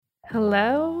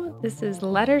Hello, this is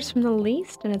Letters from the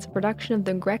Least, and it's a production of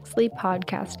the Grexley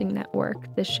Podcasting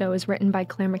Network. This show is written by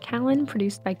Claire McCallan,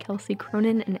 produced by Kelsey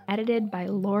Cronin, and edited by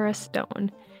Laura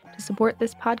Stone. To support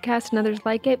this podcast and others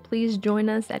like it, please join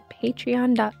us at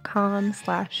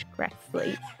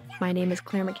patreon.com/Grexley. My name is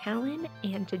Claire McCallan,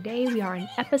 and today we are in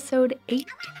episode 8,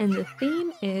 and the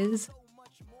theme is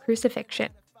crucifixion.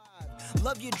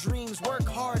 Love your dreams, work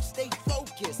hard, stay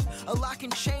focused. A lot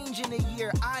can change in a year,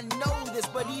 I know this,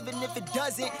 but even if it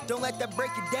doesn't, don't let that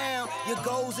break you down. Your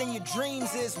goals and your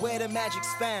dreams is where the magic's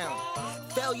found.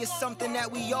 Failure's something that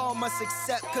we all must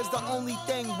accept, cause the only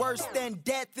thing worse than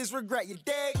death is regret, you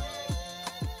dig?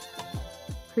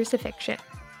 Crucifixion.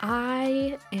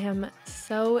 I am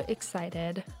so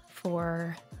excited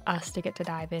for us to get to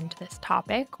dive into this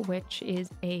topic, which is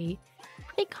a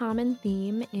pretty common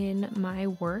theme in my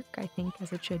work, I think,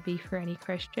 as it should be for any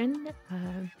Christian,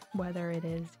 whether it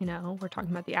is, we're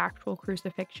talking about the actual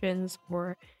crucifixions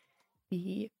or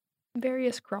the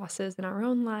various crosses in our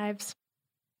own lives.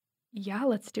 Yeah,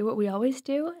 let's do what we always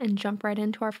do and jump right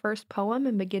into our first poem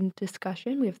and begin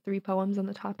discussion. We have 3 poems on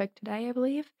the topic today, I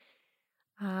believe.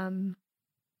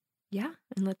 Yeah,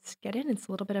 and let's get in. It's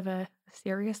a little bit of a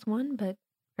serious one, but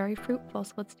very fruitful,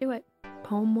 so let's do it.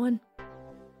 Poem 1.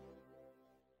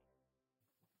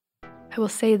 I will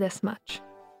say this much.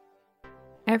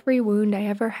 Every wound I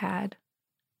ever had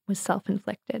was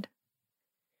self-inflicted.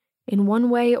 In one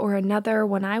way or another,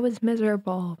 when I was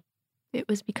miserable, it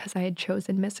was because I had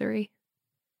chosen misery.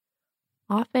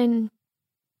 Often,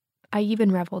 I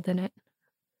even reveled in it.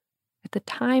 At the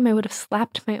time, I would have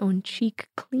slapped my own cheek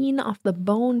clean off the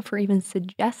bone for even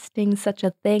suggesting such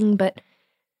a thing, but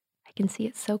I can see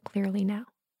it so clearly now.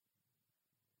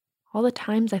 All the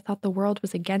times I thought the world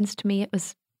was against me, it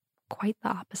was quite the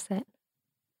opposite.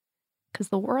 Because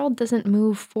the world doesn't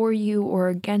move for you or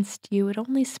against you, it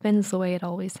only spins the way it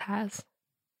always has.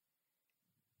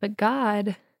 But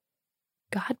God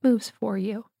moves for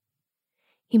you.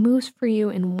 He moves for you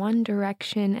in one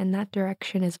direction, and that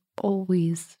direction is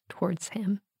always towards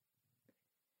Him.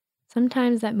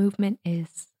 Sometimes that movement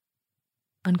is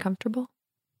uncomfortable,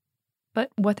 but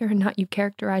whether or not you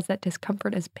characterize that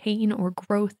discomfort as pain or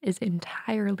growth is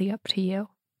entirely up to you.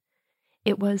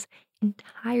 It was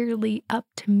entirely up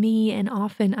to me, and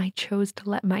often I chose to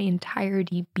let my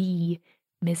entirety be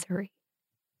misery.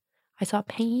 I saw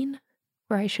pain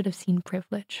where I should have seen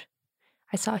privilege.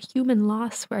 I saw human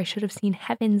loss where I should have seen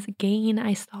heaven's gain.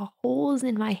 I saw holes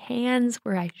in my hands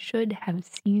where I should have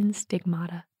seen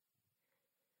stigmata.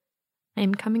 I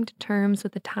am coming to terms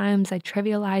with the times I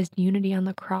trivialized unity on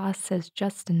the cross as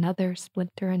just another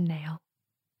splinter and nail.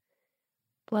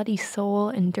 Bloody soul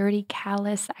and dirty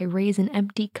callous, I raise an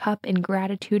empty cup in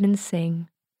gratitude and sing.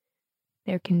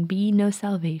 There can be no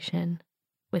salvation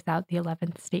without the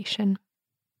 11th station.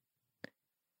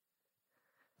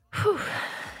 Whew,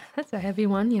 that's a heavy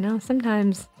one,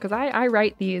 sometimes, because I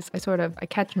write these, I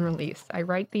catch and release. I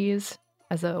write these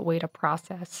as a way to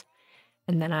process,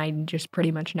 and then I just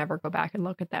pretty much never go back and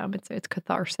look at them. It's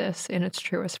catharsis in its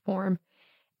truest form.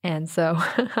 And so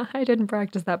I didn't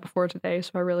practice that before today,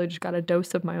 so I really just got a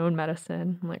dose of my own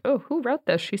medicine. I'm like, oh, who wrote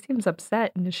this? She seems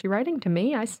upset, and is she writing to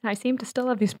me? I seem to still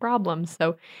have these problems,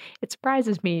 so it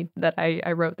surprises me that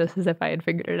I wrote this as if I had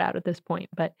figured it out at this point.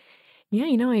 But yeah,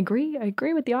 I agree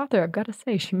with the author. I've got to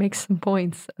say, she makes some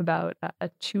points about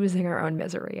choosing our own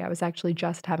misery. I was actually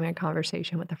just having a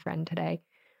conversation with a friend today,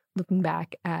 looking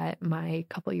back at my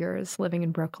couple years living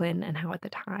in Brooklyn and how at the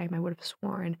time I would have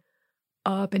sworn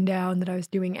up and down that I was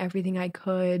doing everything I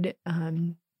could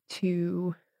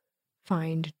to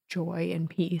find joy and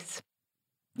peace.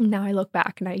 Now I look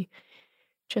back and I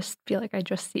just feel like I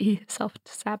just see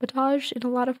self-sabotage in a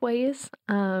lot of ways,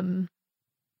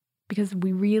 because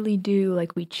we really do,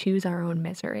 we choose our own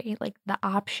misery. Like, the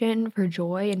option for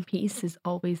joy and peace is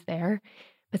always there,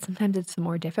 but sometimes it's the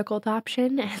more difficult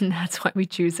option, and that's why we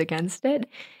choose against it.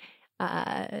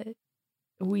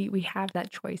 We have that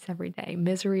choice every day.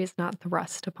 Misery is not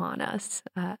thrust upon us.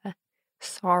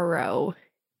 Sorrow,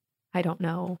 I don't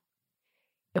know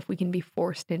if we can be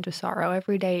forced into sorrow.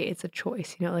 Every day it's a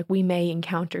choice. We may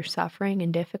encounter suffering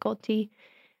and difficulty,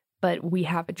 but we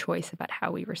have a choice about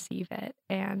how we receive it.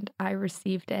 And I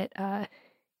received it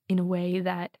in a way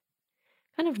that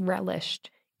kind of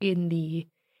relished in the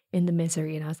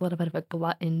misery, and I was a little bit of a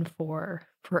glutton for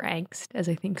angst, as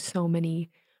I think so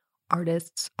many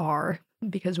artists are,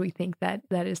 because we think that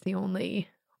that is the only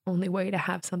way to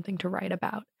have something to write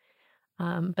about.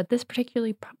 But this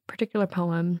particular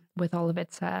poem, with all of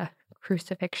its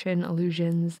crucifixion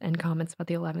allusions and comments about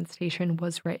the 11th station,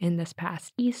 was written this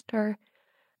past Easter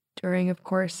during, of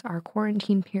course, our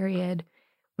quarantine period,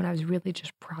 when I was really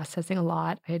just processing a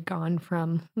lot. I had gone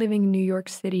from living in New York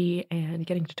City and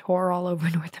getting to tour all over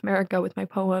North America with my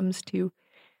poems to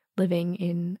living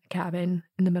in a cabin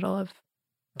in the middle of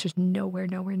just nowhere,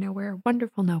 nowhere, nowhere,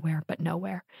 wonderful nowhere, but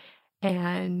nowhere.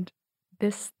 And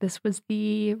this was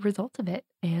the result of it,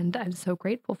 and I'm so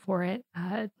grateful for it.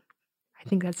 I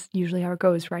think that's usually how it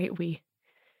goes, right? We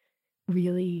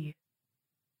really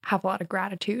have a lot of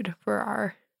gratitude for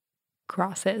our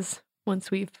crosses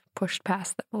once we've pushed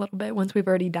past them a little bit, once we've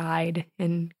already died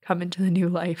and come into the new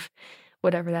life,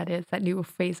 whatever that is, that new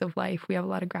phase of life. We have a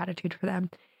lot of gratitude for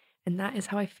them. And that is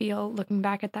how I feel looking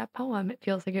back at that poem. It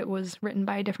feels like it was written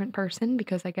by a different person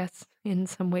because I guess in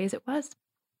some ways it was.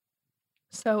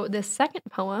 So, this second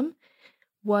poem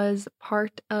was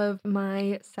part of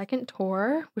my second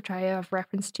tour, which I have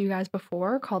referenced to you guys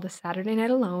before, called A Saturday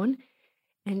Night Alone.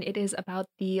 And it is about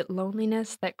the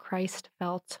loneliness that Christ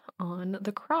felt on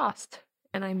the cross.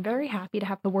 And I'm very happy to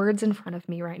have the words in front of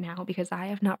me right now because I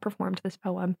have not performed this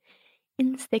poem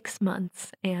in 6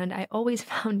 months. And I always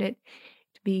found it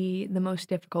to be the most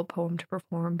difficult poem to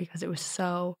perform because it was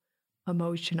so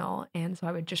emotional. And so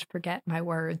I would just forget my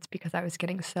words because I was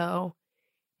getting so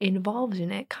involved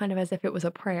in it, kind of as if it was a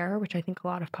prayer, which I think a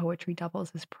lot of poetry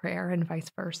doubles as prayer and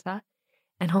vice versa.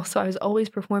 And also, I was always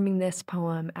performing this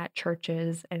poem at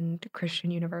churches and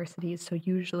Christian universities. So,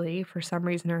 usually, for some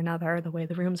reason or another, the way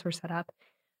the rooms were set up,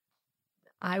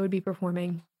 I would be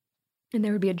performing, and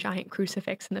there would be a giant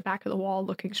crucifix in the back of the wall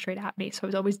looking straight at me. So, I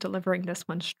was always delivering this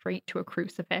one straight to a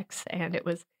crucifix, and it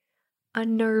was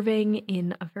unnerving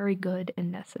in a very good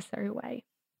and necessary way.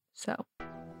 So,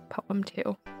 poem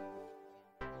 2.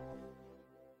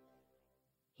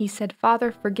 He said,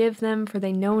 "Father, forgive them, for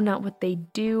they know not what they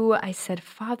do." I said,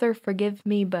 "Father, forgive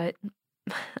me," but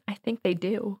I think they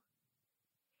do.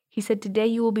 He said, "Today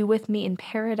you will be with me in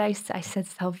paradise." I said,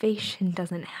 "Salvation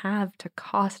doesn't have to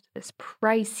cost this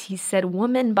price." He said,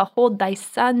 "Woman, behold thy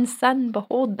son. Son,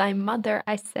 behold thy mother."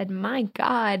 I said, "My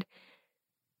God,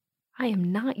 I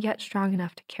am not yet strong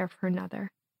enough to care for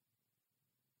another."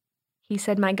 He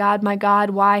said, my God,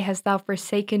 why hast thou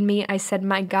forsaken me?" I said,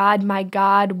 my God,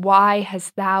 why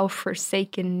hast thou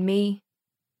forsaken me?"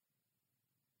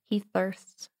 He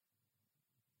thirsts.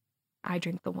 I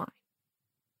drink the wine.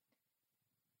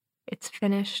 It's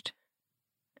finished,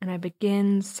 and I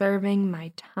begin serving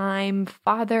my time.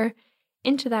 "Father,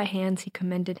 into thy hands he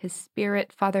commended his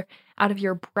spirit. Father, out of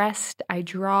your breast I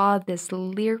draw this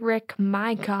lyric.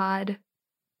 My God,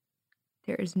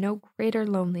 there is no greater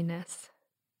loneliness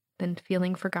than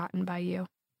feeling forgotten by you.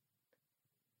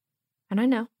 And I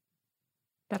know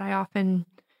that I often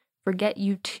forget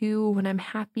you too when I'm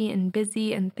happy and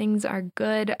busy and things are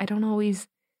good. I don't always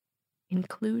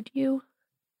include you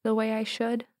the way I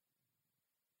should.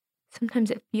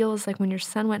 Sometimes it feels like when your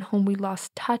son went home, we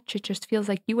lost touch. It just feels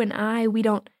like you and we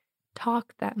don't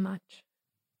talk that much.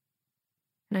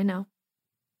 And I know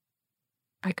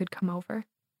I could come over.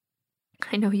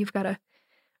 I know you've got a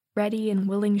ready and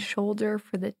willing shoulder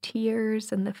for the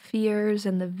tears and the fears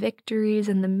and the victories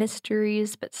and the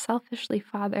mysteries, but selfishly,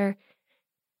 Father,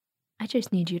 I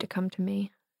just need you to come to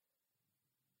me.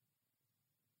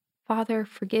 Father,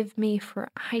 forgive me, for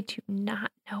I do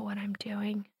not know what I'm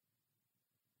doing.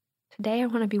 Today I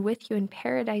want to be with you in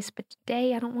paradise, but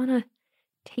today I don't want to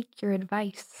take your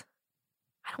advice.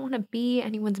 I don't want to be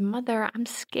anyone's mother. I'm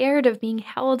scared of being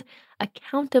held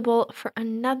accountable for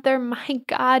another. My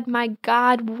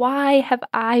God, why have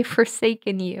I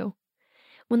forsaken you?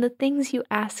 When the things you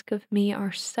ask of me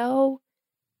are so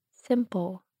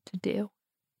simple to do.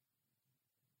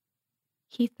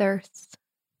 He thirsts.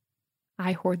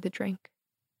 I hoard the drink.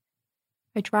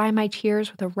 I dry my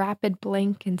tears with a rapid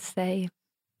blink and say,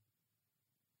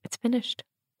 it's finished.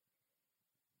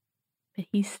 But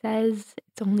he says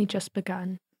it's only just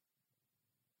begun.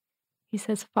 He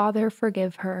says, Father,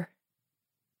 forgive her,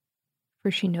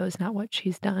 for she knows not what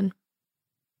she's done.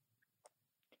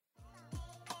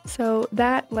 So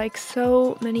that, like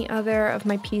so many other of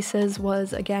my pieces,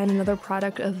 was again another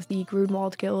product of the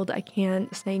Grunwald Guild. I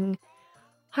can't sing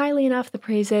highly enough the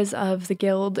praises of the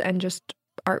Guild and just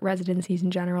art residencies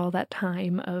in general. That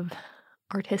time of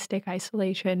artistic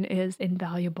isolation is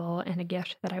invaluable and a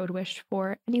gift that I would wish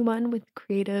for anyone with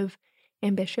creative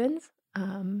ambitions.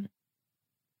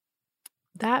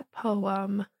 That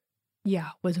poem,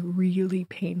 was really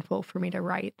painful for me to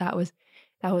write. That was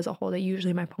a whole day.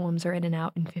 Usually my poems are in and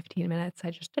out in 15 minutes.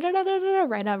 I just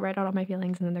write out all my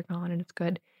feelings and then they're gone and it's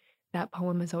good. That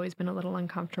poem has always been a little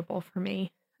uncomfortable for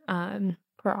me,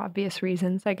 for obvious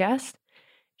reasons, I guess.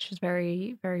 It's just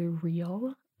very, very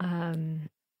real.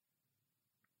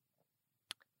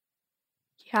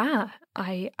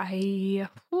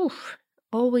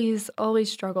 always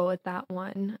struggle with that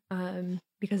one,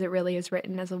 because it really is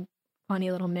written as a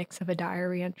funny little mix of a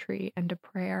diary entry and a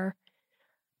prayer.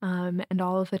 And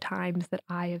all of the times that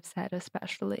I have said,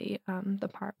 especially the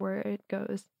part where it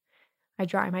goes, I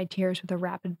dry my tears with a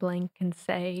rapid blink and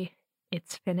say,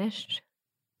 "It's finished."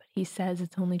 But he says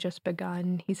it's only just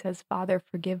begun. He says, "Father,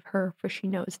 forgive her, for she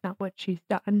knows not what she's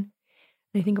done." And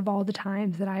I think of all the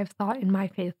times that I have thought in my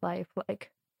faith life,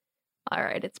 like, all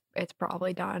right, it's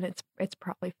probably done. It's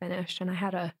probably finished. And I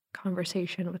had a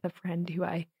conversation with a friend who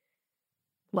I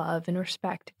love and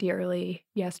respect dearly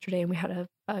yesterday, and we had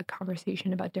a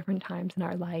conversation about different times in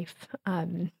our life,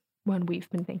 when we've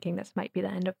been thinking this might be the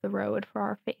end of the road for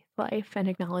our faith life, and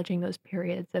acknowledging those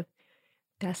periods of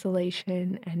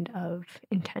desolation and of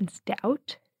intense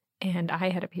doubt. And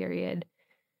I had a period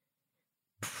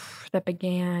that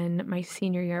began my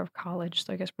senior year of college,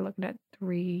 so I guess we're looking at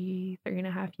three and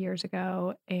a half years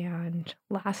ago, and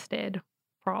lasted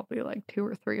probably like 2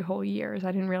 or 3 whole years.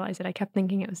 I didn't realize it. I kept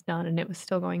thinking it was done, and it was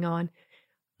still going on,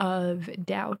 of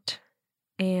doubt.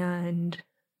 And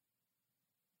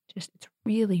just, it's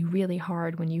really, really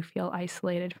hard when you feel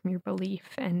isolated from your belief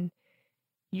and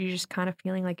you're just kind of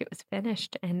feeling like it was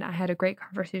finished. And I had a great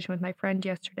conversation with my friend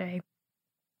yesterday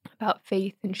about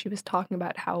faith, and she was talking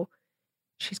about how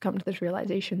she's come to this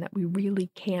realization that we really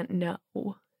can't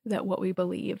know that what we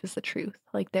believe is the truth.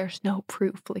 Like, there's no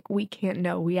proof. Like, we can't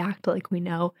know. We act like we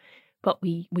know, but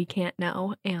we can't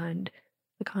know. And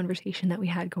the conversation that we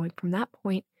had going from that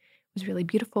point was really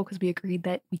beautiful, because we agreed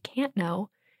that we can't know.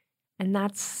 And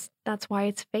that's why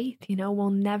it's faith, we'll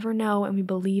never know, and we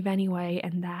believe anyway.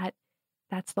 And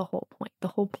that's the whole point. The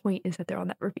whole point is that there will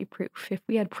never be proof. If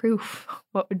we had proof,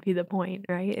 what would be the point,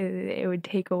 right? It would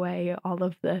take away all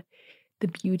of the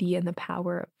beauty and the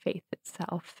power of faith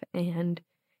itself. And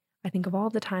I think of all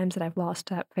the times that I've lost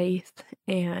that faith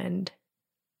and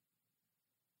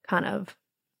kind of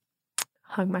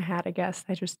hung my hat, I guess.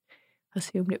 I just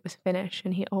assumed it was finished.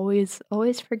 And he always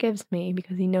forgives me,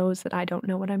 because he knows that I don't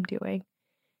know what I'm doing.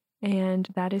 And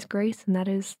that is grace, and that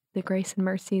is the grace and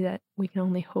mercy that we can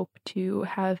only hope to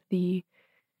have the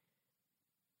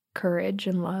courage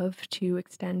and love to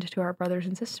extend to our brothers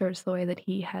and sisters the way that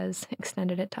he has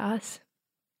extended it to us.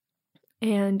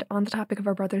 And on the topic of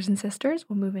our brothers and sisters,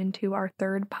 we'll move into our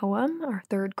third poem, our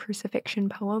third crucifixion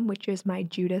poem, which is my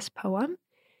Judas poem.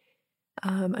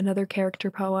 Another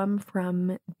character poem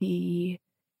from the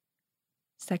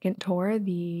second tour,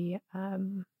 the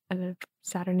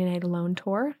Saturday Night Alone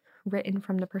tour, written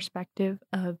from the perspective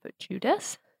of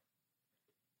Judas.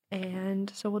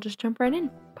 And so we'll just jump right in.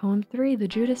 Poem 3, the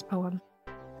Judas poem.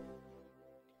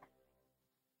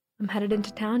 I'm headed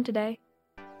into town today,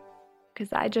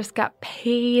 because I just got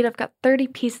paid. I've got 30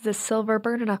 pieces of silver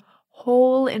burning a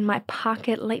hole in my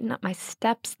pocket, lighting up my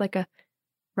steps like a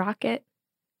rocket.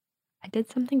 I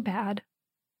did something bad,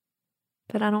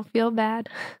 but I don't feel bad.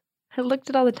 I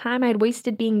looked at all the time I had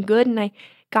wasted being good, and I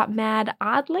got mad.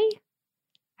 Oddly,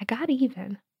 I got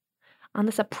even on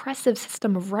this oppressive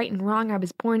system of right and wrong I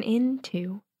was born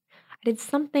into. I did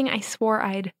something I swore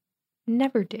I'd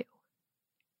never do,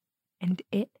 and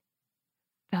it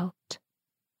felt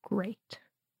great.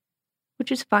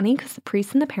 Which is funny, because the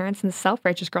priests and the parents and the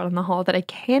self-righteous girl in the hall that I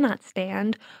cannot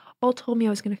stand all told me I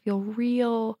was going to feel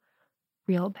real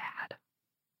bad.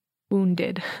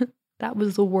 Wounded. That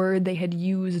was the word they had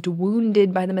used.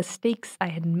 Wounded by the mistakes I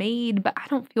had made. But I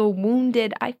don't feel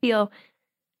wounded. I feel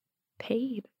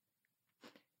paid.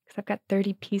 Because I've got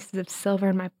 30 pieces of silver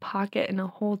in my pocket and a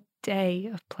whole day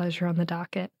of pleasure on the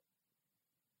docket.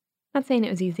 Not saying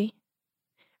it was easy.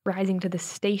 Rising to the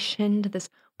station, to this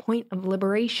point of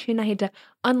liberation, I had to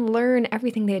unlearn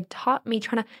everything they had taught me,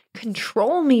 trying to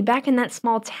control me back in that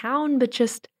small town. But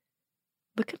just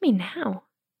look at me now.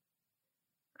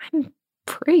 I'm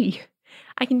free.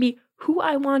 I can be who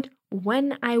I want,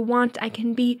 when I want. I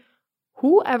can be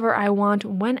whoever I want,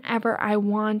 whenever I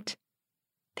want.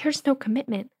 There's no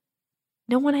commitment.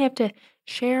 No one I have to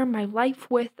share my life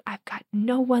with. I've got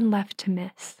no one left to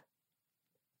miss.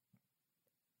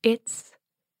 It's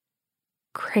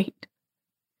great.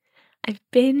 I've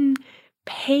been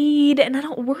paid, and I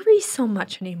don't worry so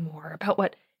much anymore about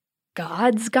what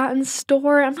God's got in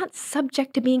store. I'm not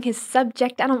subject to being his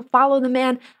subject. I don't follow the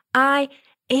man. I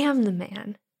am the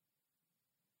man.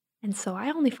 And so I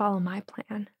only follow my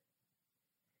plan.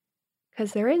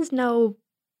 Because there is no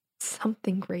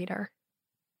something greater.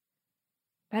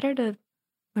 Better to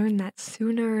learn that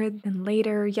sooner than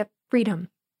later. Yet freedom.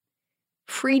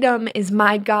 Freedom is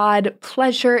my God.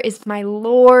 Pleasure is my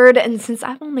Lord. And since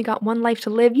I've only got one life to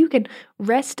live, you can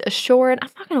rest assured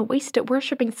I'm not going to waste it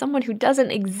worshiping someone who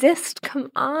doesn't exist.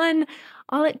 Come on.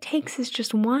 All it takes is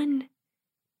just one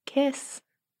kiss,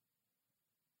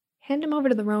 hand him over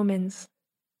to the Romans,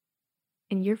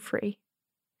 and you're free.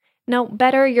 No,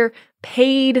 better, you're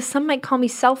paid. Some might call me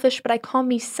selfish, but I call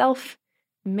me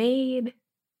self-made.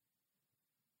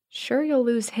 Sure, you'll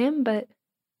lose him, but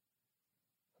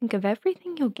think of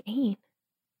everything you'll gain.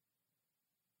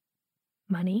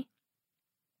 Money,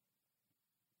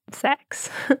 sex,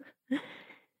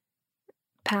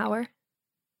 power,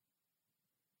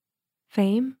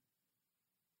 fame.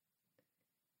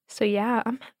 So yeah,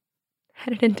 I'm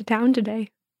headed into town today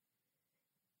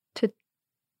to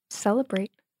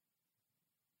celebrate.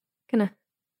 Gonna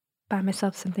buy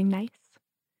myself something nice.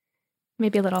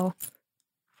 Maybe a little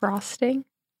frosting,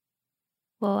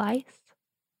 a little ice.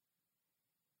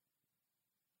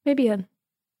 Maybe a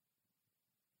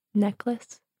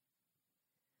necklace.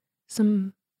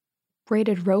 Some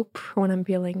braided rope for when I'm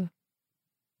feeling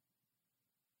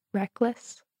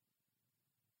reckless.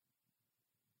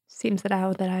 Seems that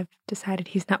now that I've decided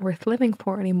he's not worth living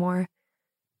for anymore,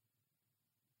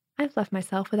 I've left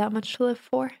myself without much to live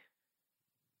for.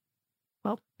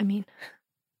 Well, I mean,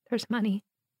 there's money,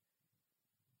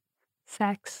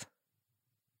 sex,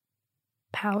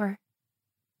 power,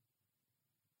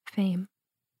 fame.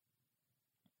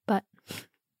 But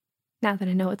now that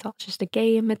I know it's all just a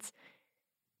game, it's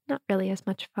not really as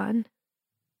much fun.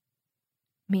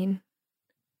 I mean,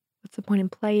 what's the point in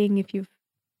playing if you've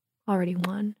already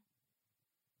won?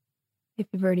 If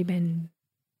you've already been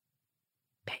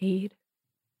paid?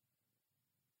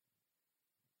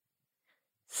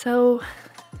 So,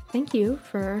 thank you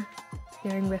for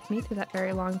bearing with me through that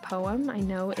very long poem. I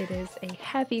know it is a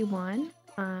heavy one.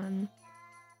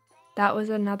 That was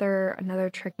another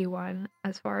tricky one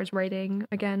as far as writing.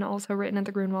 Again, also written at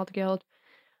the Grunwald Guild.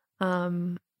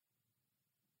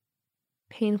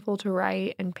 Painful to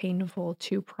write and painful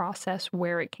to process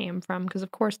where it came from. Because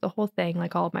of course the whole thing,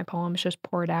 like all of my poems, just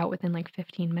poured out within like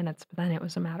 15 minutes. But then it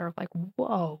was a matter of like,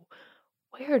 whoa,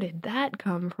 where did that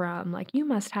come from? Like you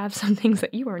must have some things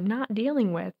that you are not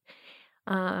dealing with.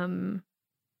 And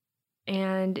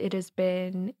it has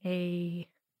been a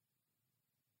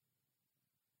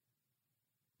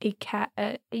you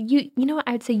know what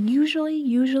I'd say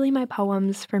usually my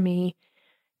poems for me,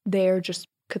 they're just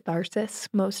catharsis,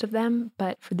 most of them,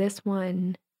 but for this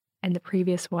one and the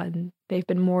previous one, they've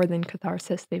been more than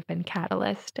catharsis, they've been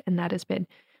catalyst, and that has been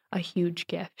a huge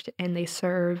gift, and they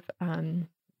serve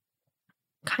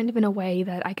kind of in a way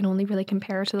that I can only really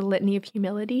compare to the Litany of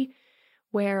Humility,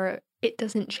 where it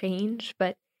doesn't change,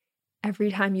 but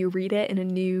every time you read it in a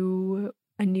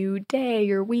new day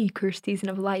or week or season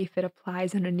of life, it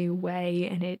applies in a new way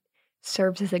and it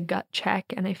serves as a gut check.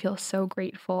 And I feel so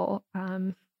grateful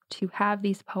to have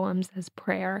these poems as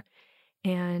prayer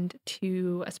and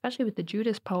to, especially with the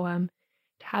Judas poem,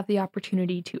 to have the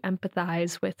opportunity to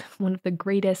empathize with one of the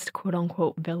greatest quote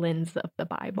unquote villains of the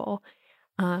Bible.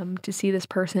 To see this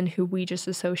person who we just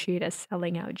associate as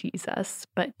selling out Jesus,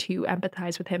 but to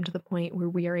empathize with him to the point where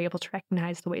we are able to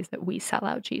recognize the ways that we sell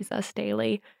out Jesus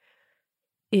daily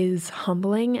is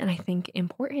humbling and I think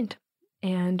important.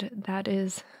 And that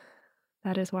is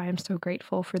why I'm so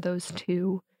grateful for those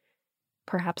two,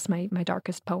 perhaps my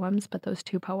darkest poems, but those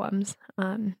two poems.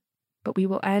 But we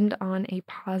will end on a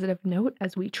positive note,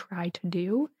 as we try to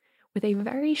do, with a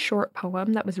very short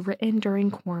poem that was written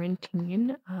during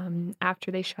quarantine,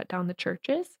 after they shut down the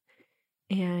churches,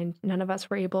 and none of us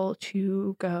were able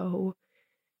to go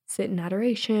sit in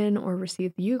adoration or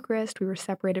receive the Eucharist. We were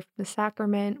separated from the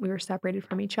sacrament. We were separated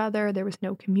from each other. There was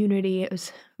no community. It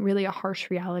was really a harsh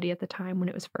reality at the time when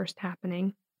it was first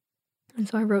happening. And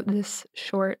so I wrote this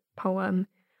short poem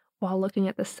while looking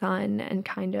at the sun and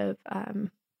kind of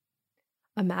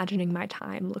imagining my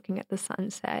time looking at the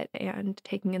sunset and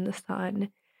taking in the sun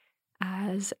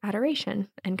as adoration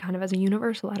and kind of as a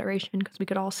universal adoration because we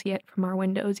could all see it from our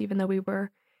windows even though we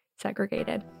were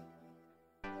segregated.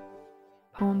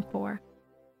 Poem 4.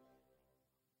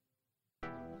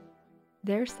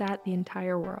 There sat the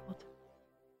entire world,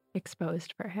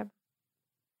 exposed for him,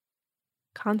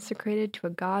 consecrated to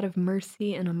a God of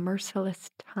mercy in a merciless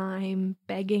time,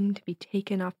 begging to be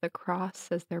taken off the cross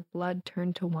as their blood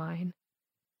turned to wine.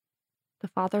 The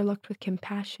Father looked with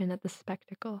compassion at the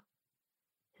spectacle,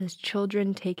 his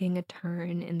children taking a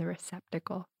turn in the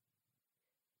receptacle.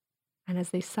 And as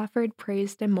they suffered,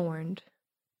 praised, and mourned,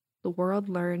 the world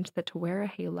learned that to wear a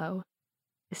halo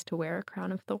is to wear a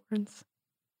crown of thorns.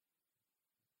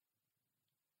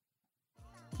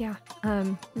 Yeah,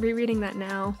 rereading that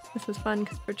now, this was fun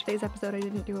because for today's episode I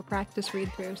didn't do a practice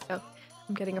read through, so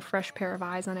I'm getting a fresh pair of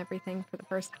eyes on everything for the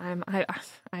first time. I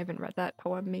haven't read that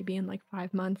poem maybe in like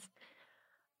 5 months.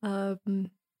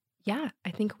 Yeah, I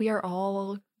think we are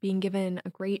all being given a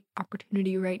great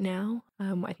opportunity right now.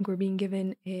 I think we're being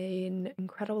given an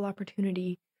incredible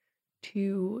opportunity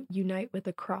to unite with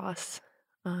the cross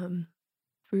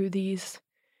through these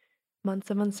months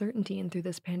of uncertainty and through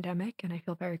this pandemic, and I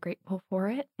feel very grateful for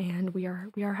it. And we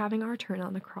are having our turn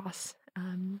on the cross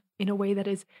in a way that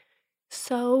is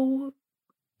so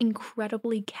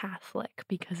incredibly Catholic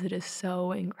because it is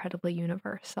so incredibly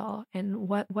universal. And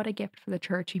what a gift for the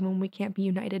church, even when we can't be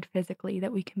united physically,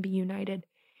 that we can be united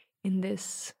in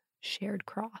this shared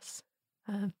cross.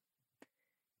 It's a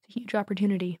huge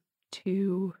opportunity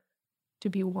to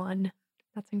be one.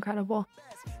 That's incredible.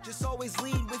 Just always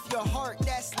lead with your heart,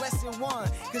 that's lesson one.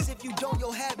 Cause if you don't,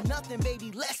 you'll have nothing,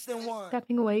 baby, less than one.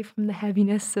 Stepping away from the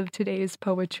heaviness of today's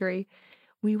poetry,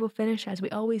 we will finish, as we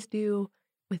always do,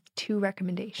 with 2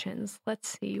 recommendations.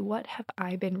 Let's see, what have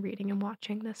I been reading and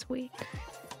watching this week?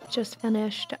 Just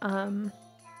finished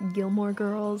Gilmore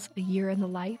Girls, A Year in the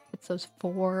Life. It's those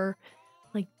 4,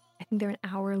 I think they're an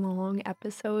hour-long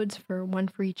episodes, one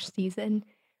for each season,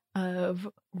 of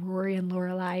Rory and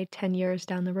Lorelai 10 years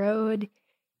down the road.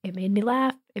 It made me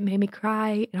laugh. It made me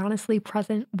cry. And honestly,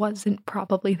 present wasn't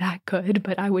probably that good,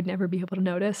 but I would never be able to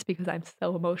notice because I'm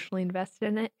so emotionally invested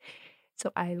in it.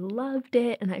 So I loved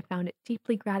it and I found it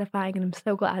deeply gratifying. And I'm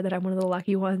so glad that I'm one of the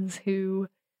lucky ones who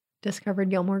discovered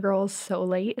Gilmore Girls so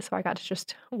late. So I got to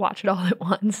just watch it all at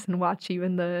once and watch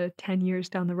even the 10 years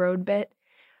down the road bit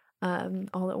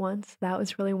all at once. That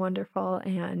was really wonderful.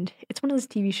 And it's one of those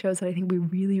TV shows that I think we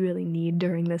really, really need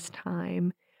during this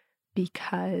time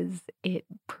because it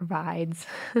provides,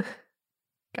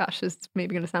 gosh, this is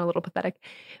maybe going to sound a little pathetic,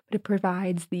 but it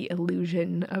provides the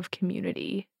illusion of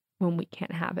community when we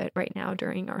can't have it right now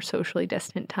during our socially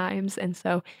distant times. And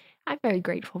so I'm very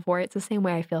grateful for it. It's the same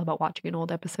way I feel about watching an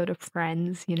old episode of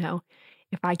Friends.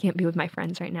 If I can't be with my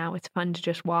friends right now, it's fun to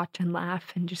just watch and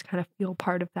laugh and just kind of feel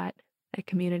part of that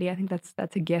community. I think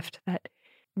that's a gift that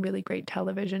really great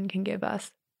television can give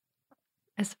us.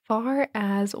 As far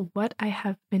as what I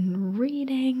have been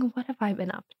reading, what have I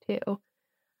been up to?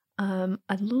 A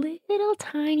little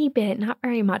tiny bit, not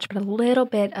very much, but a little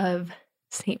bit of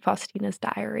St. Faustina's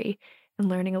Diary and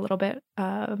learning a little bit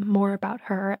more about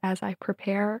her as I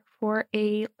prepare for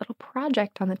a little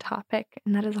project on the topic.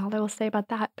 And that is all I will say about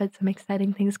that, but some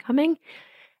exciting things coming.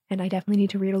 And I definitely need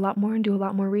to read a lot more and do a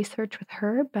lot more research with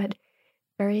her, but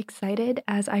very excited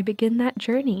as I begin that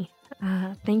journey.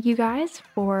 Thank you guys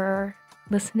for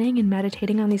listening and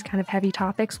meditating on these kind of heavy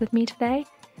topics with me today.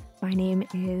 My name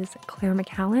is Claire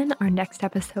McCallan. Our next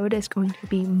episode is going to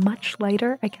be much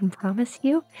lighter, I can promise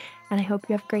you, and I hope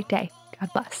you have a great day.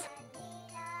 God bless.